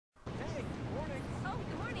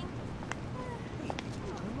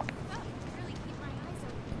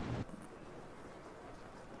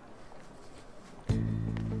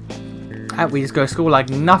And we just go to school like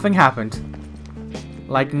nothing happened.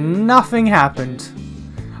 Like nothing happened.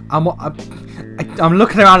 I'm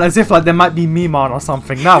looking around as if like there might be Mimon or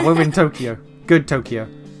something. No, we're in Tokyo. Good Tokyo.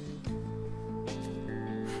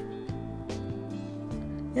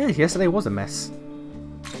 Yeah, yesterday was a mess.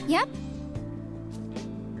 Yep.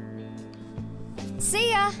 See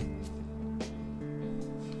ya.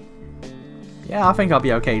 Yeah, I think I'll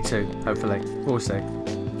be okay too. Hopefully, we'll see.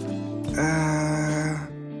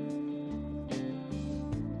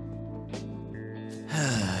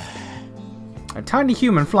 A tiny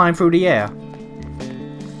human flying through the air.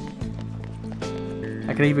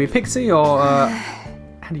 I could either be Pixie or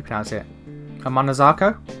how do you pronounce it? A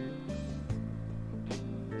Monozako?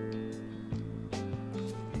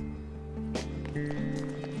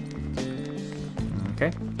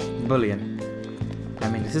 Okay, bullying. I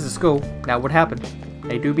mean, this is a school. That would happen.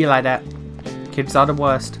 They do be like that. Kids are the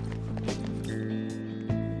worst.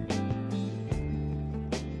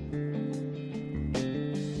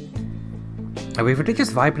 And we were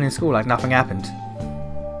just vibing in school like nothing happened.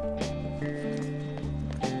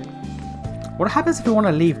 What happens if we want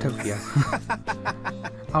to leave Tokyo?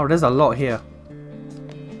 Oh, there's a lot here.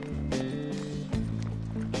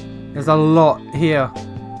 There's a lot here.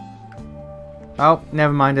 Oh,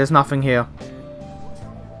 never mind. There's nothing here.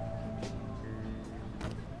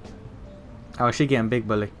 Oh, she getting big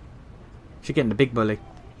bully. She getting the big bully.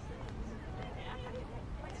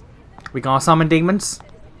 We gonna summon demons?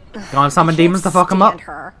 Gonna summon demons to fuck them up?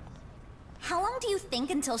 Her. How long do you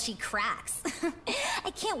think until she cracks?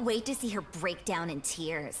 I can't wait to see her break down in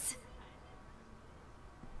tears.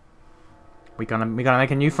 We gonna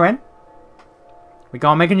make a new friend? We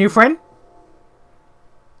gonna make a new friend?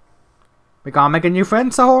 We gonna make a new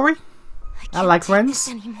friend, Sahori? I like friends.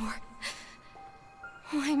 Anymore.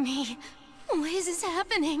 Why me? Why is this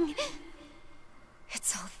happening?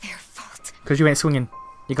 It's all their fault. Cause you ain't swinging.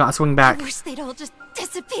 You gotta swing back. I wish they'd all just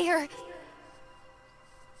disappear.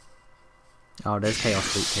 Oh, there's Chaos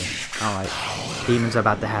Street here. Alright. Demons are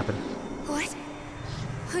about to happen. What?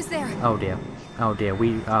 Who's there? Oh dear. Oh dear.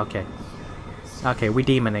 Okay. Okay, we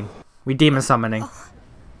demoning. We demon summoning. Oh.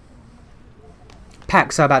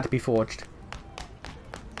 Packs are about to be forged.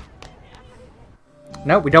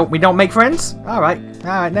 No, we don't make friends? Alright.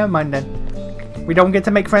 Alright, never mind then. We don't get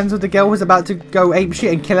to make friends with the girl who's about to go ape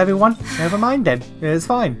shit and kill everyone? Never mind then. It's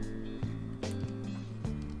fine.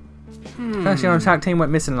 First year on attack team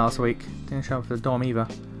went missing last week. Didn't show up for the dorm either.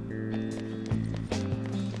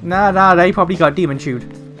 Nah, they probably got demon chewed.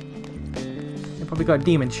 They probably got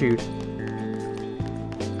demon chewed.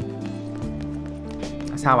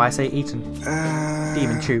 That's how I say eaten.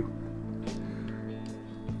 Demon chew.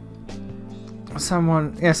 Some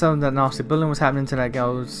of that nasty bullying was happening to that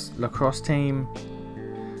girl's lacrosse team.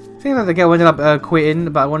 Seems like the girl ended up quitting,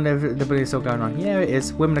 but I wonder if the bullying is still going on. Yeah, it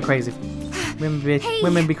is. Women are crazy.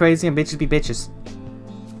 Women be crazy and bitches be bitches.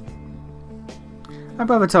 My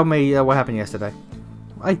brother told me what happened yesterday.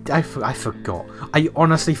 I forgot. I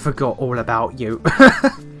honestly forgot all about you.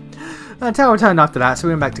 Tara returned after that, so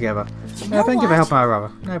we went back together. Thank you for helping my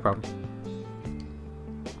brother. No problem.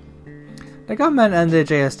 The government and the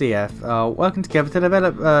JSDF are working together to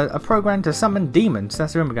develop a program to summon demons.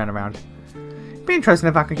 That's the rumor going around. It'd be interesting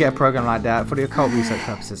if I could get a program like that for the occult research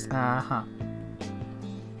purposes.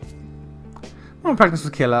 More practice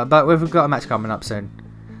with Killer, but we've got a match coming up soon.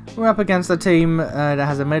 We're up against a team that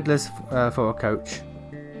has a medalist for a coach.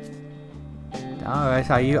 Alright,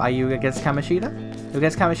 are you against Kamishita? You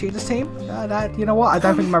against Kamishita's team? You know what? I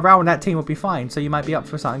don't think my round on that team will be fine, so you might be up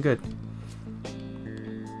for something good.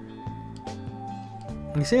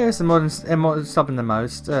 He's serious and more stubborn than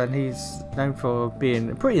most, and he's known for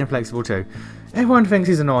being pretty inflexible too. Everyone thinks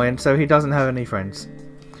he's annoying, so he doesn't have any friends.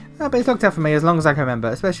 But he's looked out for me as long as I can remember,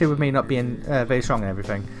 especially with me not being very strong and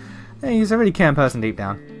everything. He's a really caring person deep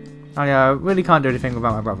down. I really can't do anything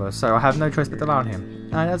without my brother, so I have no choice but to rely on him.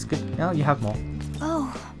 That's good. Oh, you have more.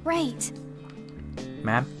 Oh, right.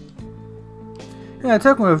 Ma'am? Yeah,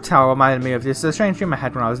 talking with Tao reminded me of this strange dream I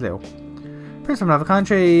had when I was little. Prince from another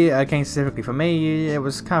country came specifically for me. It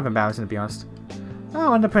was kind of embarrassing, to be honest.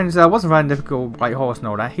 Oh, and the prince wasn't riding a typical white horse and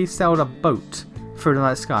all that. He sailed a boat through the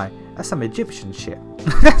night sky. That's some Egyptian shit.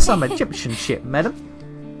 That's some Egyptian shit,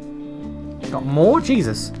 madam. Got more?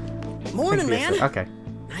 Jesus. Morning, man. Okay.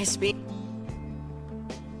 Nice meet.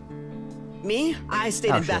 Me? I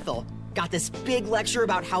stayed in Bethel. Got this big lecture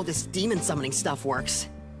about how this demon summoning stuff works.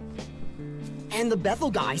 And the Bethel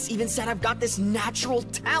guys even said I've got this natural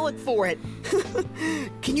talent for it.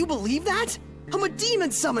 Can you believe that? I'm a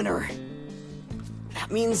demon summoner. That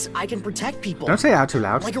means I can protect people. Don't say it out too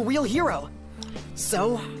loud. Like a real hero.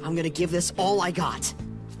 So, I'm gonna give this all I got.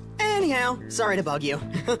 And Anyhow, sorry to bug you.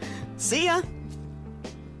 See ya!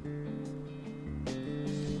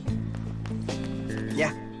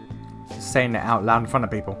 Yeah. Just saying it out loud in front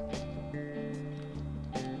of people.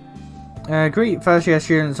 Greet first year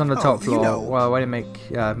students on the top floor. know. Well, way to make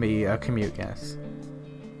me commute, yes.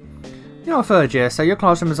 You're third year, so your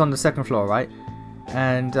classroom is on the second floor, right?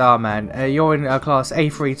 And, oh man, you're in class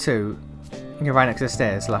A32. You're right next to the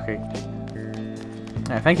stairs, lucky.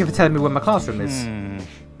 Thank you for telling me where my classroom is.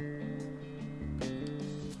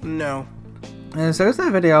 No. So is there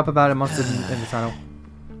a video up about a monster in the tunnel?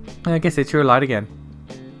 I guess it's true light again.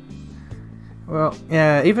 Well,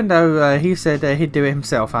 yeah, even though he said he'd do it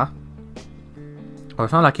himself, huh? Well,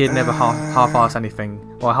 it's not like he'd never half-ass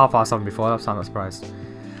anything. Or half-ass something before, that's I'm not surprised.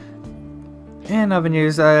 In other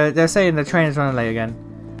news, they're saying the train is running late again.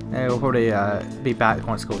 We'll probably be back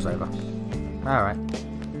once school's over. Alright.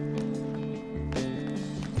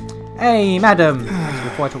 Hey, madam! Actually,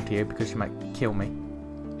 before I talk to you, because you might kill me.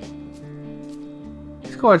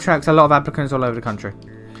 School attracts a lot of applicants all over the country.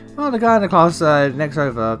 Well, the guy in the class next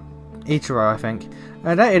over, Ichiro, I think.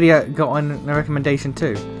 That idiot got on a recommendation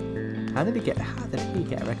too. How did he get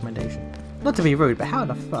a recommendation? Not to be rude, but how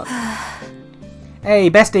the fuck?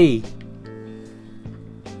 Hey, bestie!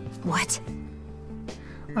 What?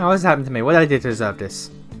 Oh, what's happened to me? What did I do to deserve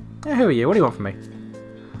this? Who are you? What do you want from me?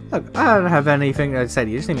 Look, I don't have anything to say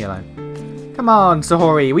to you. Just leave me alone. Come on,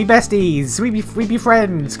 Sahori. We besties. We be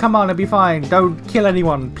friends. Come on, it'll be fine. Don't kill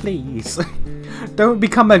anyone, please. Don't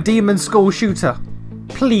become a demon school shooter.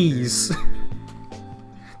 Please.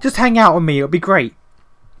 Just hang out with me. It'll be great.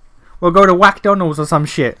 We'll go to Whackdonald's or some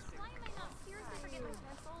shit.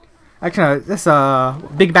 Actually, no, that's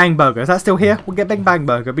Big Bang Burger. Is that still here? We'll get Big Bang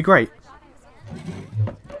Burger. It'll be great.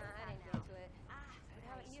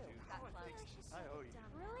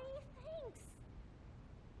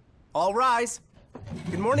 All rise.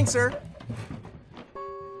 Good morning, sir.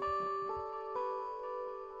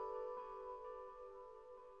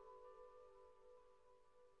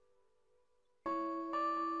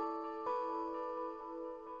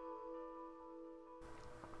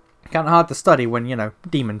 Kind of hard to study when, you know,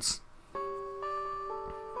 demons.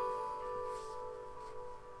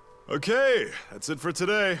 Okay, that's it for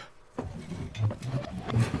today.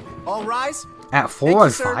 All rise. At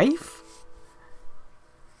 4:05?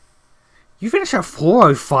 You finish at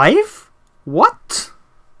 4:05? What?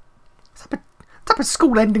 What type of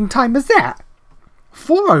school ending time is that?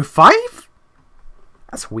 4:05?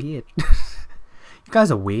 That's weird. You guys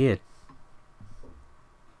are weird.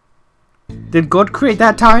 Did God create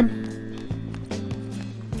that time?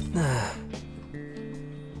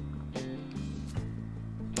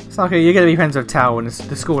 It's like you're gonna be friends with Tao and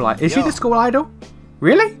the school idol. Is she the school idol?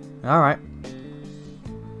 Really? Alright.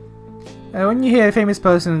 When you hear a famous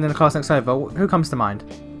person in the class next over, who comes to mind?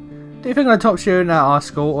 Do you think of the top student at our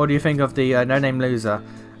school, or do you think of the no-name loser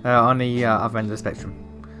on the other end of the spectrum?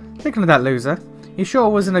 Thinking of that loser, he sure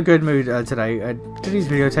was in a good mood today. Did his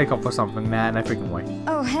video take off or something? Man, no freaking way.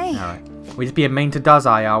 Oh, hey. Alright. We just being mean to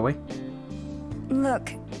Dazai, are we?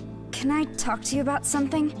 Look, can I talk to you about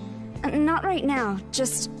something? Not right now,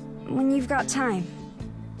 just when you've got time.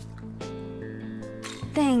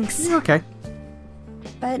 Thanks. Okay.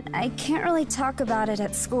 But I can't really talk about it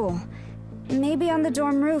at school. Maybe on the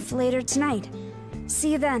dorm roof later tonight.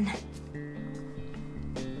 See you then.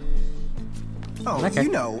 Oh, Okay.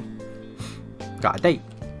 you know. Got a date.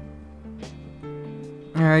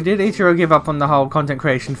 Did Ichiro give up on the whole content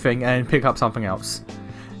creation thing and pick up something else?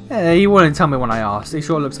 He wouldn't tell me when I asked. He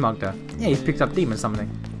sure looks smug though. Yeah, he's picked up demon summoning.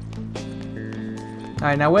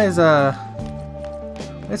 Alright, now where's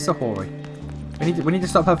Sahori? We need to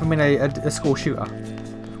stop her from being a school shooter.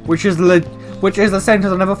 Which is the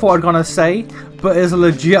sentence I never thought I'd gonna say, but is a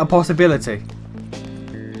legit possibility.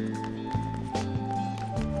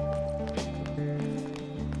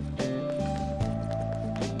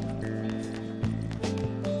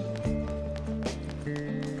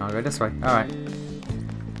 I'll go this way. Alright.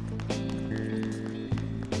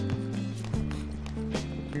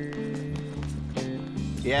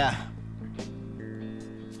 Yeah.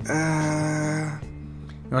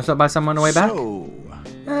 You wanna stop by someone on the way back?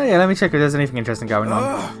 Yeah, let me check if there's anything interesting going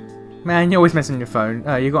on. Man, you're always messing with your phone.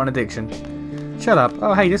 You got an addiction. Shut up.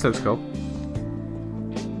 Oh, hey, this looks cool.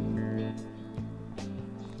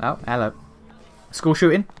 Oh, hello. School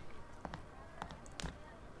shooting?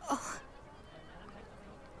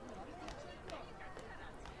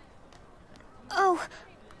 Oh,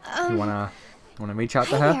 You wanna reach out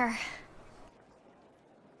to hey her? there.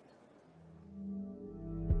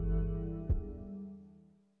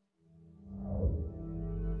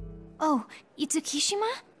 Oh, Itsukishima?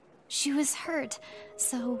 She was hurt,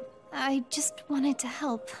 so I just wanted to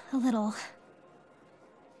help a little.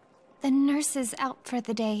 The nurse is out for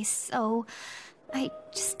the day, so I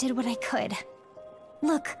just did what I could.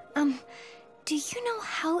 Look, do you know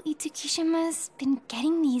how Itsukishima's been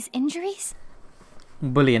getting these injuries?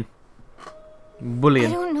 Bullying. I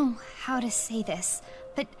don't know how to say this,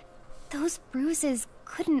 but those bruises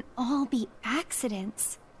couldn't all be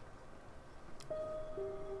accidents.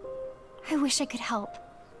 I wish I could help.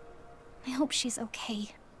 I hope she's okay.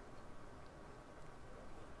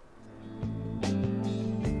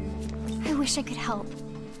 I wish I could help.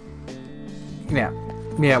 Yeah.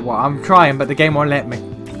 Yeah, well, I'm trying, but the game won't let me.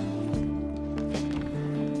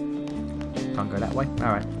 Can't go that way?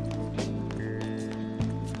 Alright.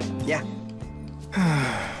 Yeah.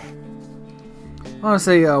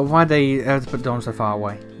 Honestly, why they have to put Dawn so far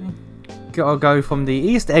away? Gotta go from the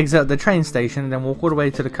east exit of the train station and then walk all the way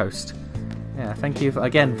to the coast. Yeah, thank you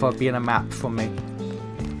again for being a map for me.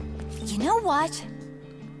 You know what?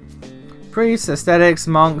 Priests, aesthetics,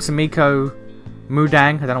 monks, Miko,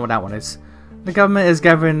 Mudang, I don't know what that one is. The government is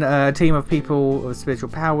gathering a team of people with spiritual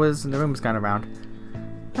powers and the rumors going around.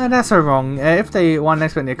 And that's so wrong. If they want an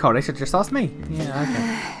expert in the occult, they should just ask me.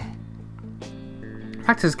 Yeah, okay.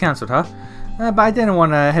 Practice cancelled her, but I didn't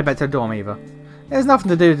want to head back to the dorm either. There's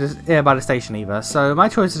nothing to do by the station either, so my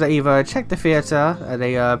choices are either check the theatre at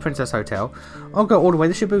the Princess Hotel, or go all the way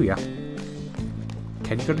to Shibuya.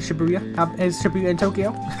 Can you go to Shibuya? Is Shibuya in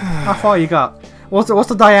Tokyo? How far you got? What's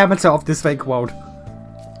the diameter of this fake world?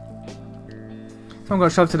 Someone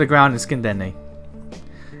got shoved to the ground and skinned their knee.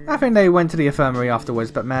 I think they went to the infirmary afterwards,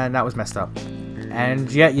 but man, that was messed up.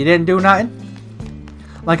 And yet you didn't do nothing?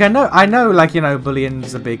 Like, I know, like, you know,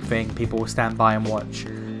 bullying's a big thing, people will stand by and watch.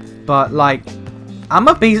 But, like,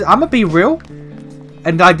 I'ma be real.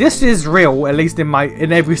 And, like, this is real, at least in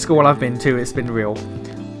every school I've been to, it's been real.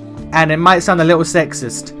 And it might sound a little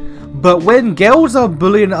sexist, but when girls are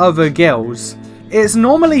bullying other girls, it's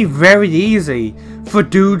normally very easy for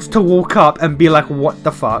dudes to walk up and be like, what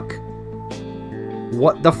the fuck?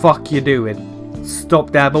 What the fuck you doing?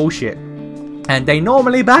 Stop that bullshit. And they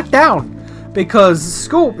normally back down. Because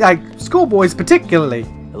schoolboys particularly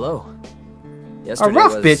Hello. are Yesterday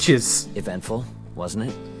rough was bitches. eventful, wasn't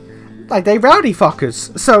it? Like, they rowdy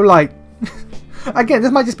fuckers. So, like, again,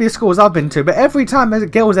 this might just be schools I've been to, but every time a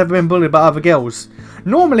girl's ever been bullied by other girls,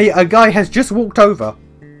 normally a guy has just walked over.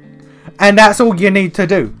 And that's all you need to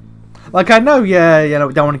do. Like, I know, yeah, you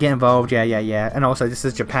know, don't want to get involved, yeah. And also, this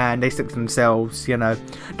is Japan, they stick to themselves, you know.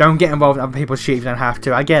 Don't get involved in other people's shit if you don't have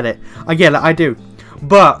to. I get it, I do.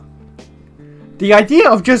 But the idea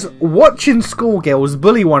of just watching schoolgirls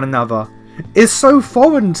bully one another is so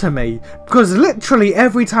foreign to me. Because literally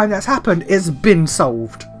every time that's happened, it's been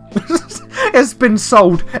solved. It's been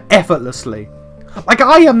solved effortlessly. Like,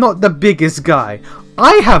 I am not the biggest guy.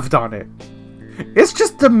 I have done it. It's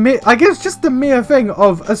just the mere thing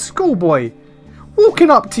of a schoolboy walking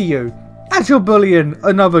up to you as you're bullying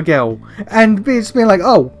another girl and it's being like,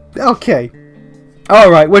 oh, okay,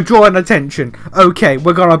 alright, we're drawing attention, okay,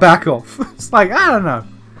 we're gonna back off. It's like, I don't know.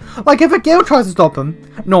 Like, if a girl tries to stop them,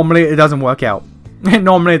 normally it doesn't work out.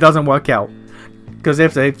 Normally it doesn't work out. Because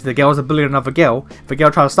if the girls are bullying another girl, if a girl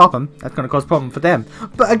tries to stop them, that's gonna cause a problem for them.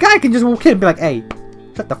 But a guy can just walk in and be like, hey,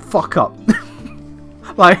 shut the fuck up.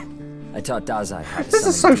 Like, I taught Dazai how to this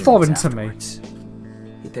is summon so foreign demons to me. afterwards.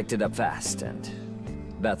 He picked it up fast, and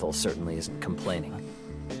Bethel certainly isn't complaining.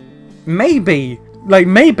 maybe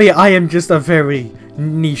I am just a very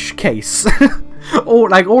niche case. Or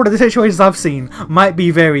like all of the situations I've seen might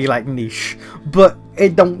be very like niche, but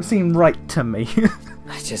it don't seem right to me.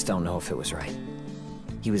 I just don't know if it was right.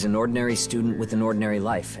 He was an ordinary student with an ordinary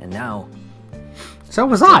life, and now So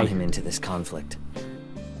was thrown I. him into this conflict.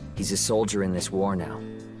 He's a soldier in this war now.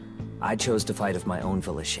 I chose to fight of my own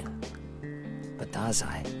volition. But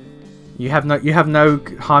Dazai... You have no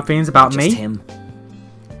hard feelings about just me? him.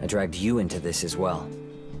 I dragged you into this as well.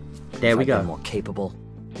 There If we I'd been go. more capable,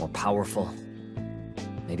 more powerful,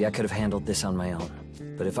 maybe I could have handled this on my own.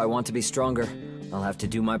 But if I want to be stronger, I'll have to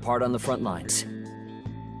do my part on the front lines.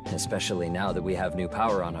 Especially now that we have new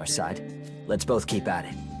power on our side. Let's both keep at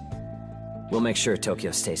it. We'll make sure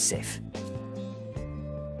Tokyo stays safe.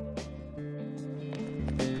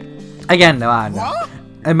 Again, though, I know.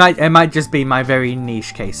 It might just be my very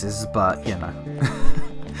niche cases, but you know.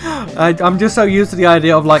 I'm just so used to the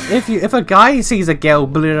idea of like if a guy sees a girl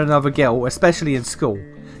bullying another girl, especially in school,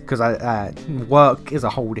 because work is a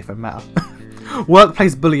whole different matter.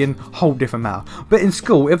 Workplace bullying, whole different matter. But in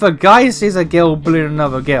school, if a guy sees a girl bullying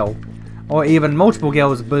another girl, or even multiple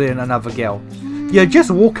girls bullying another girl, you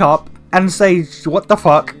just walk up and say, "What the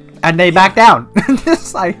fuck?" and they back down.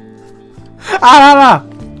 Just like, I don't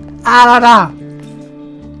know. I don't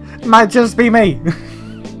know. It might just be me.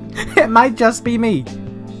 It might just be me.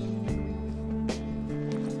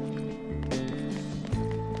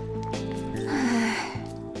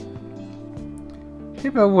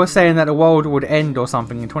 People were saying that the world would end or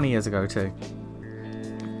something 20 years ago too.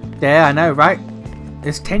 Yeah, I know, right?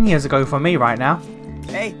 It's 10 years ago for me right now.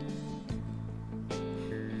 Hey.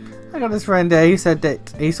 I got this friend there, he said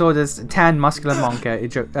that he saw this tan muscular monk at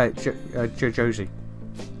Joji.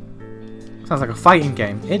 Sounds like a fighting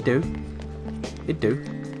game. It do. It do.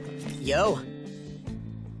 Yo.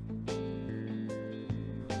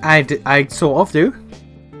 I sort of do.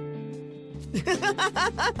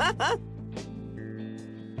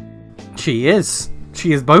 She is.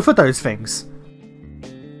 She is both of those things.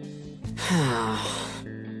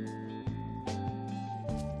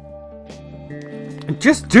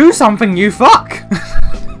 Just do something, you fuck!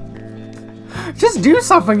 Just do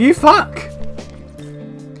something, you fuck!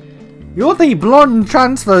 You're the blonde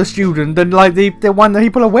transfer student, and like the one that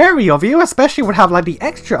people are wary of. You especially would have like the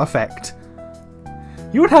extra effect.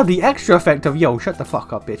 You would have the extra effect of, yo, shut the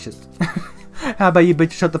fuck up, bitches. How about you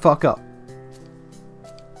bitches shut the fuck up?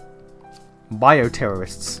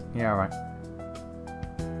 Bioterrorists. Yeah, right.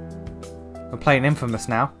 We're playing Infamous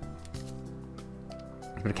now.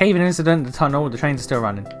 The cave-in incident, the tunnel, the trains are still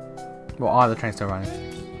running. Well, are the trains still running?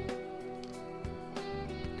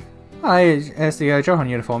 Hi, it's the Johan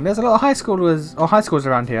uniform. There's a lot of high schools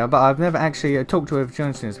around here, but I've never actually talked to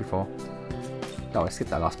Johan students before. Oh, I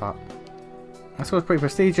skipped that last part. The school's pretty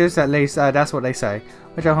prestigious, at least that's what they say.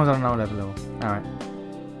 But Johan's on another level. Alright.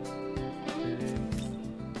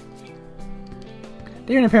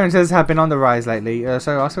 The unit appearances have been on the rise lately,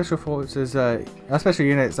 so our special forces, our special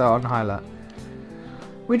units are on high alert.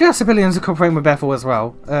 We do have civilians who cooperate with Bethel as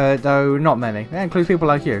well, though not many. That includes people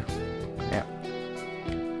like you. Yeah.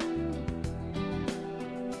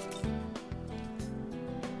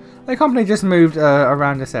 The company just moved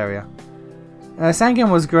around this area. Sangin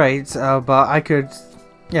was great, but I could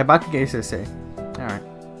get used to the city. Alright.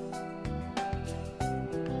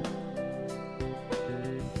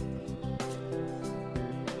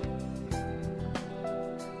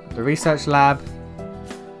 The research lab.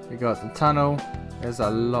 We got the tunnel. There's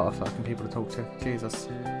a lot of fucking people to talk to. Jesus.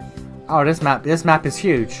 Oh, this map is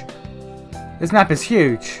huge. This map is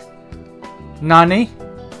huge. Nani?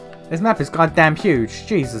 This map is goddamn huge.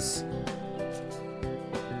 Jesus.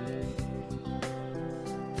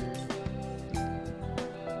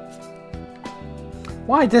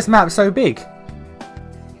 Why is this map so big?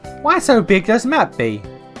 Why so big does map be?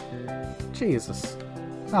 Jesus.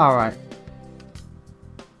 Alright.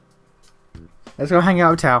 Let's go hang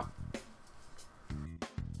out with Tao.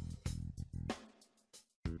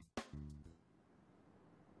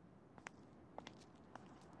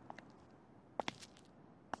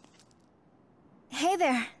 Hey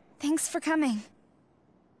there. Thanks for coming.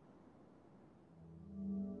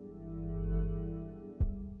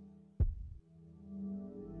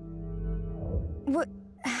 What?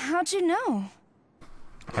 How'd you know?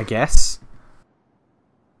 I guess.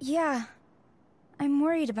 Yeah. I'm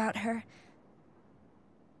worried about her.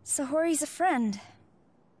 Sahori's a friend.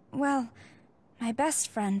 Well, my best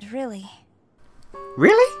friend, really.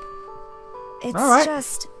 Really? It's Alright.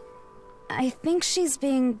 just... I think she's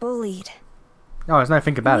being bullied. Oh, there's no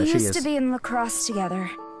think about it, she We is. used to be in lacrosse together.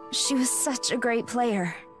 She was such a great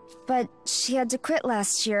player. But she had to quit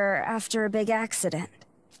last year after a big accident.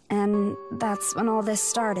 And that's when all this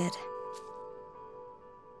started.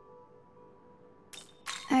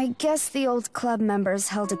 I guess the old club members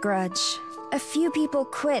held a grudge. A few people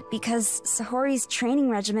quit because Sahori's training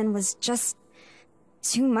regimen was just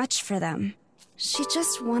too much for them. She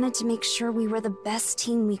just wanted to make sure we were the best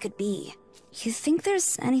team we could be. You think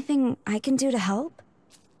there's anything I can do to help?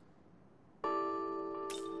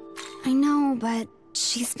 I know, but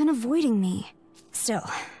she's been avoiding me. Still,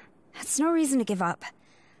 that's no reason to give up.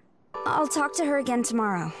 I'll talk to her again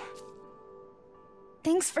tomorrow.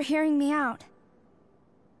 Thanks for hearing me out.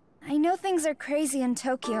 I know things are crazy in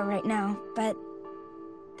Tokyo right now, but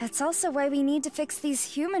that's also why we need to fix these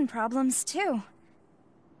human problems too.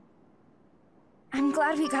 I'm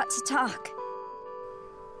glad we got to talk.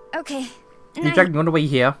 Okay. You dragged me all the way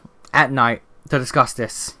here at night to discuss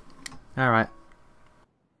this. Alright.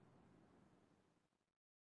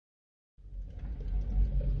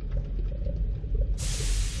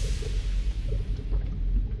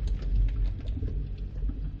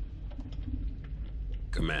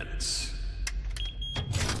 Commence.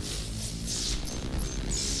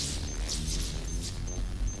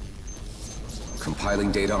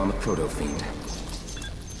 Compiling data on the proto-fiend.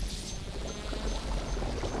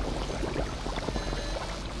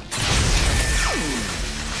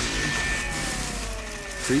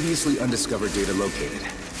 Previously undiscovered data located.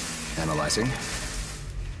 Analyzing.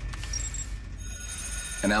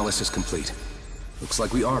 Analysis complete. Looks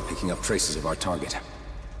like we are picking up traces of our target.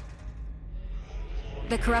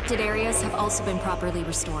 The corrupted areas have also been properly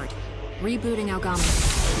restored. Rebooting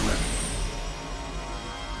Algami.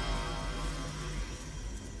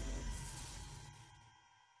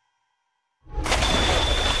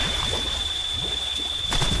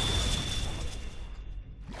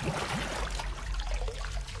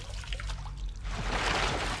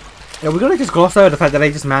 Yeah, we're gonna just gloss over the fact that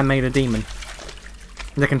they just man-made a demon.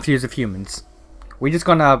 They're confused with humans. We're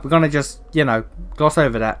gonna just, you know, gloss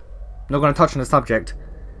over that. Not gonna touch on the subject.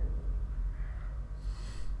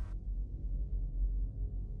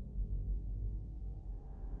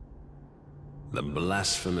 The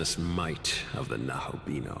blasphemous might of the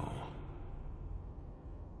Nahobino.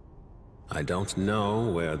 I don't know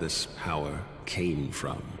where this power came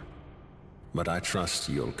from, but I trust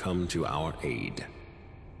you'll come to our aid,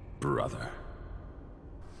 brother.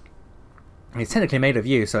 It's technically made of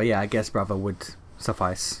you, so yeah, I guess brother would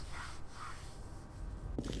suffice.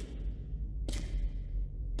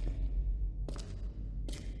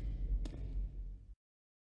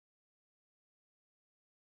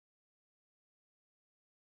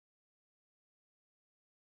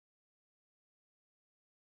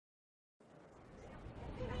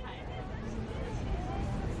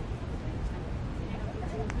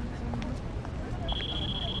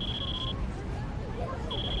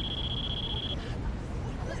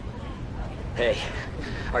 Hey,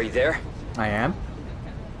 are you there? I am.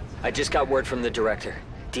 I just got word from the director.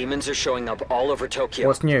 Demons are showing up all over Tokyo.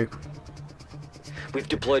 What's new? We've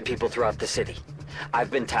deployed people throughout the city.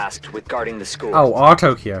 I've been tasked with guarding the school. Oh, our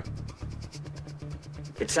Tokyo.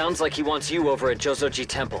 It sounds like he wants you over at Jozoji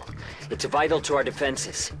Temple. It's vital to our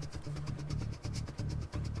defenses.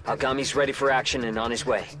 Agami's ready for action and on his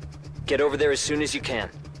way. Get over there as soon as you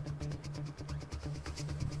can.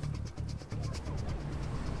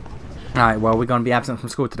 Alright, well, we're gonna be absent from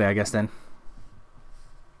school today, I guess, then.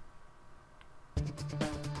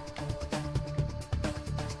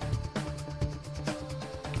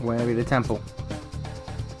 Where be the temple?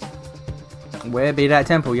 Where be that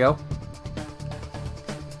temple, yo?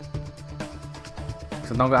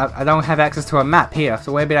 I don't have access to a map here,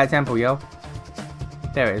 so where be that temple, yo?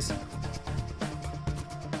 There it is.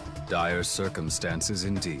 Dire circumstances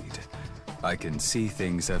indeed. I can see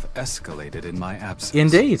things have escalated in my absence.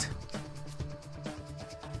 Indeed.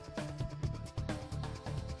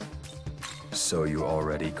 So you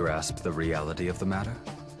already grasp the reality of the matter?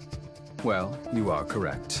 Well, you are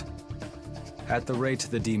correct. At the rate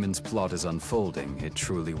the demon's plot is unfolding, it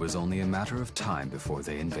truly was only a matter of time before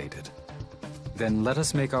they invaded. Then let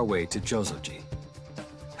us make our way to Jozoji.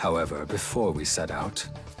 However, before we set out,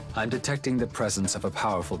 I'm detecting the presence of a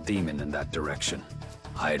powerful demon in that direction.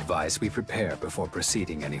 I advise we prepare before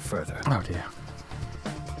proceeding any further. Oh dear.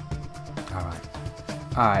 Alright.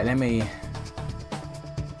 Alright, let me...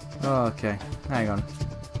 Okay, hang on.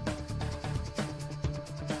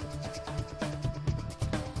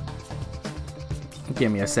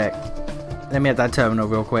 Give me a sec. Let me hit that terminal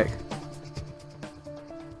real quick.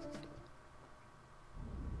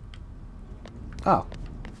 Oh.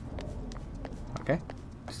 Okay.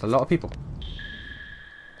 Just a lot of people.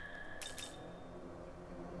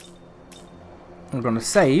 I'm gonna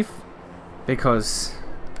save because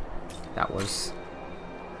that was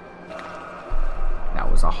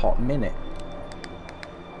a hot minute.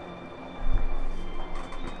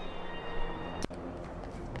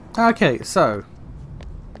 Okay, so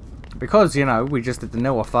because, you know, we just did the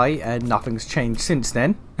Noah fight and nothing's changed since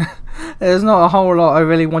then, there's not a whole lot I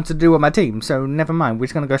really want to do with my team, so never mind, we're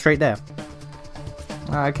just gonna go straight there.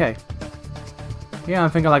 Okay. Yeah,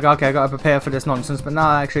 I'm thinking like, okay, I gotta prepare for this nonsense, but no,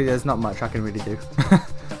 actually there's not much I can really do.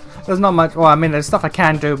 There's not much, well, I mean, there's stuff I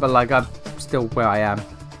can do, but like, I'm still where I am.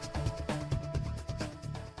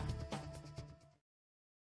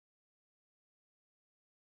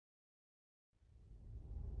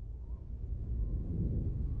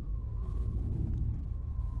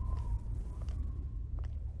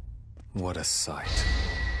 What a sight.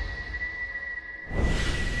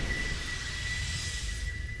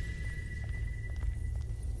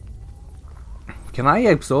 Can I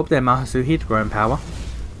absorb their Mahasuhi to grow in power?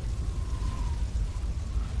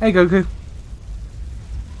 Hey Goku.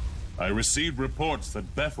 I received reports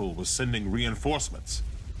that Bethel was sending reinforcements.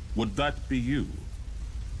 Would that be you?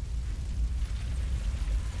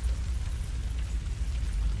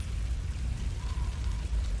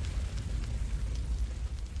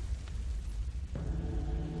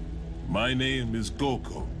 My name is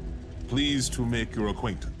Goku. Pleased to make your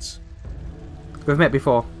acquaintance. We've met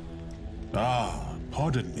before. Ah,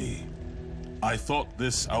 pardon me. I thought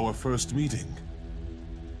this our first meeting.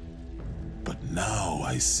 But now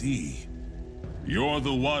I see. You're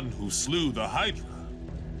the one who slew the Hydra.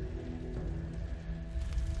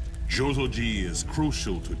 Jozoji is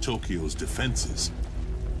crucial to Tokyo's defenses.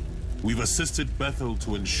 We've assisted Bethel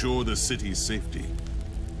to ensure the city's safety.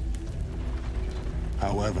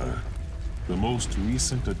 However, the most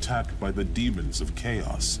recent attack by the demons of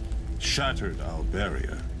chaos shattered our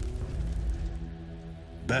barrier.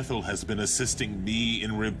 Bethel has been assisting me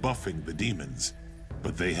in rebuffing the demons,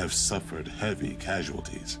 but they have suffered heavy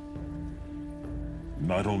casualties.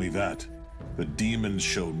 Not only that, the demons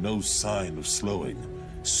show no sign of slowing.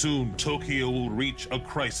 Soon, Tokyo will reach a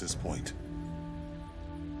crisis point.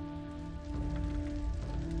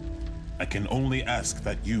 I can only ask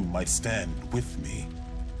that you might stand with me.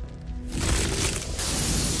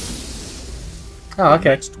 Oh, okay. The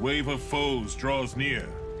next wave of foes draws near.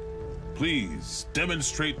 Please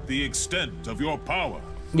demonstrate the extent of your power.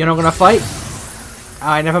 You're not gonna fight?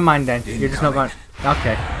 Alright, never mind then. You're just not going.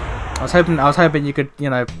 Okay. I was hoping you could, you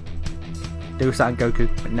know, do something Goku,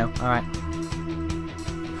 but no. Alright.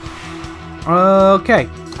 Okay.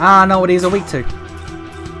 I know what he's a weak to.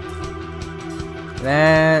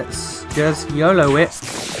 Let's just YOLO it.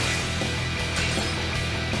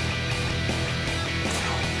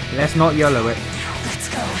 Let's not YOLO it. Let's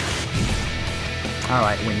go.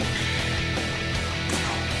 Alright, wind.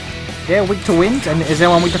 They're weak to wind, and is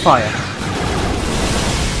anyone weak to fire?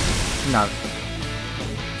 No.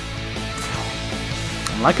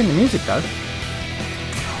 I'm liking the music though.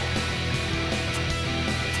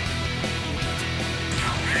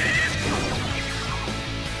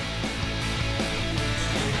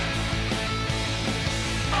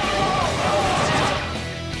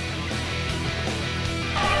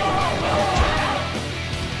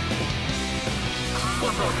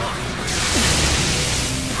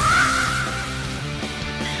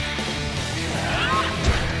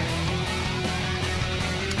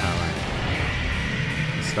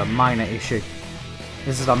 This is a minor issue.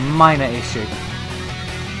 This is a minor issue.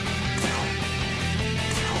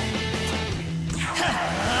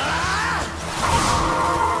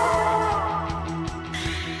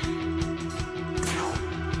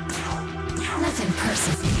 Nothing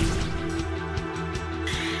personal.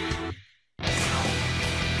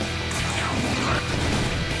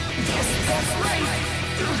 Yes, that's right.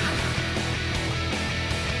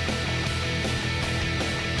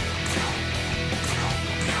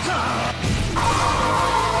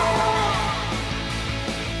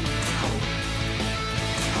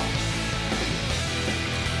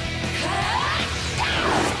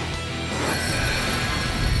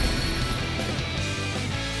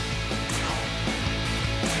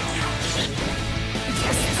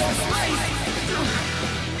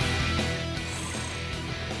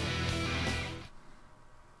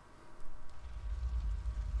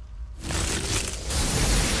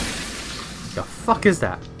 The fuck is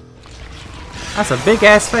that? That's a big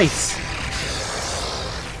ass face.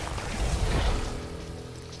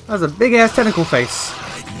 That's a big ass tentacle face.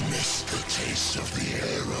 I miss the taste of the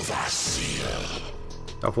air of Asia.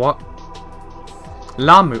 Of what?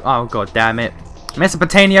 Lamu. Oh god damn it.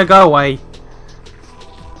 Mesopotamia, go away.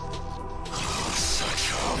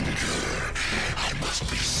 Such hunger. I must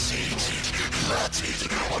be sated,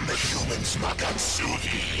 glutted on the human's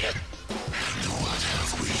Magatsugi. And what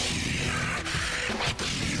have we here? I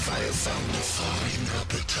believe I have found a fine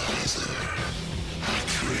appetizer. I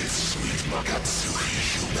crave sweet Magatsugi,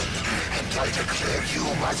 human, and I declare you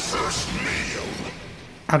my first meal.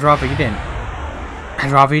 I'd rather you didn't.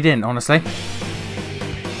 I'd rather you didn't, honestly.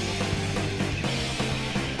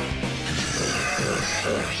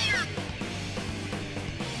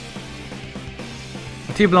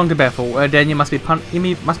 If you belong to Bethel, then you must be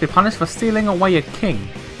punished for stealing away a king.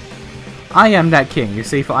 I am that king, you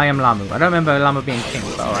see, for I am Lamu. I don't remember Lamu being king,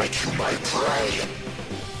 but alright.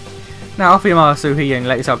 Now offer your Suhi and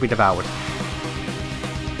let yourself be devoured.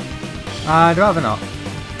 I'd rather not.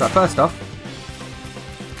 But first off,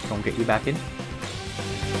 go and get you back in.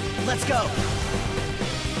 Let's go.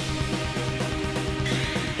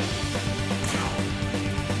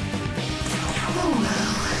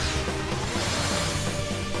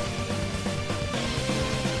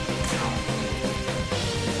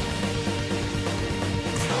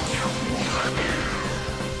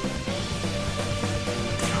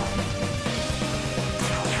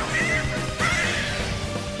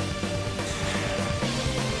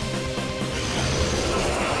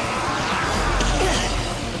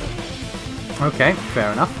 Okay,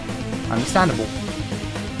 fair enough. Understandable.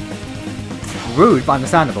 Rude, but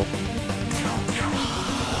understandable.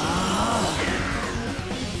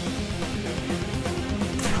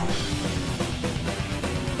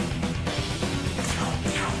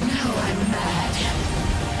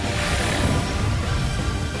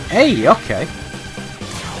 Hey, okay.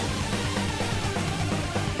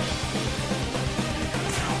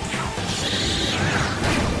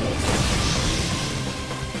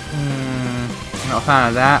 Not a fan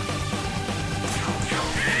of that.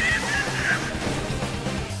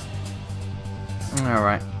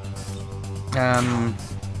 Alright. I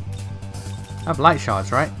have light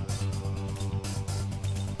shards, right?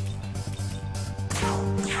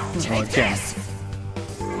 Oh, gem.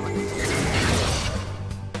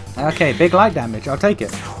 Okay, big light damage. I'll take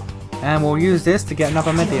it. And we'll use this to get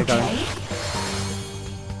another meteor going.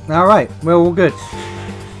 Alright, we're all good.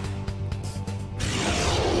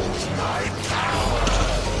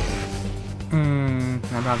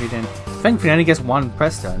 I'm happy then. Thankfully, he only gets one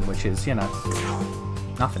press turn, which is, you know,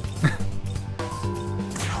 nothing.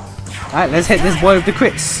 Alright, let's hit this boy with the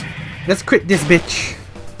crits. Let's crit this bitch.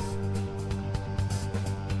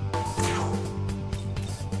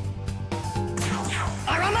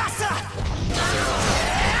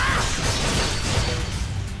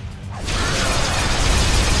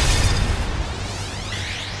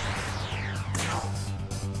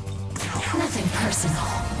 Nothing personal.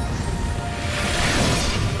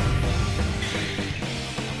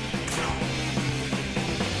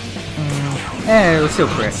 Yeah, it was still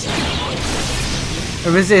crit.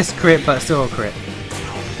 A resist crit, but still a crit.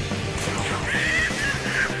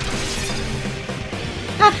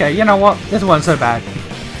 Okay, you know what? This wasn't so bad.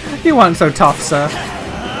 You weren't so tough, sir.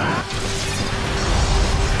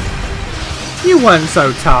 You weren't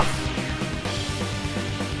so tough.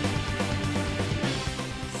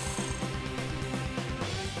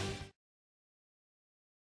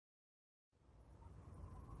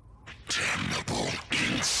 Damnable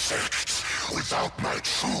insects! Without my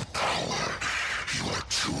true power, you are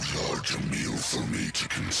too large a meal for me to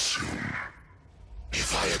consume.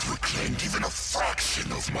 If I had reclaimed even a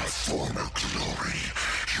fraction of my former glory,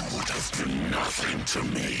 you would have been nothing to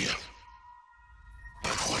me.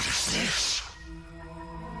 But what is this?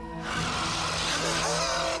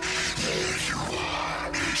 There you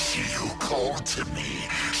are, she who called to me,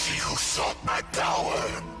 she who sought my power.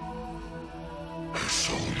 Her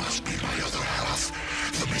soul must be my other half,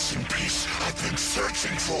 the missing piece I've been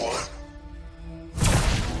searching for.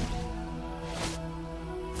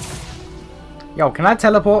 Yo, can I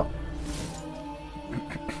teleport?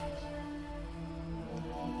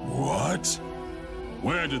 What?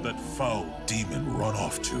 Where did that foul demon run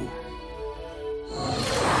off to?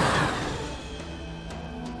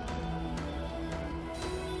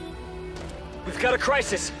 We've got a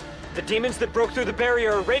crisis. The demons that broke through the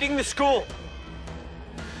barrier are raiding the school.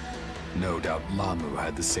 No doubt Lamu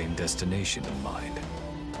had the same destination in mind.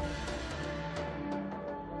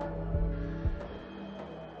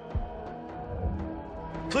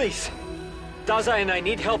 Please, Dazai and I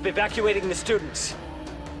need help evacuating the students.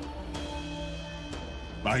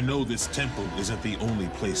 I know this temple isn't the only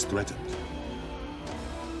place threatened.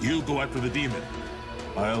 You go after the demon.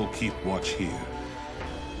 I'll keep watch here.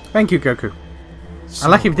 Thank you, Goku. I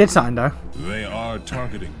like if you did something, though. They are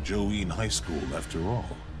targeting Joeen High School after all.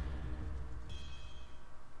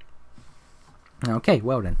 Okay,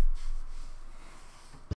 well then.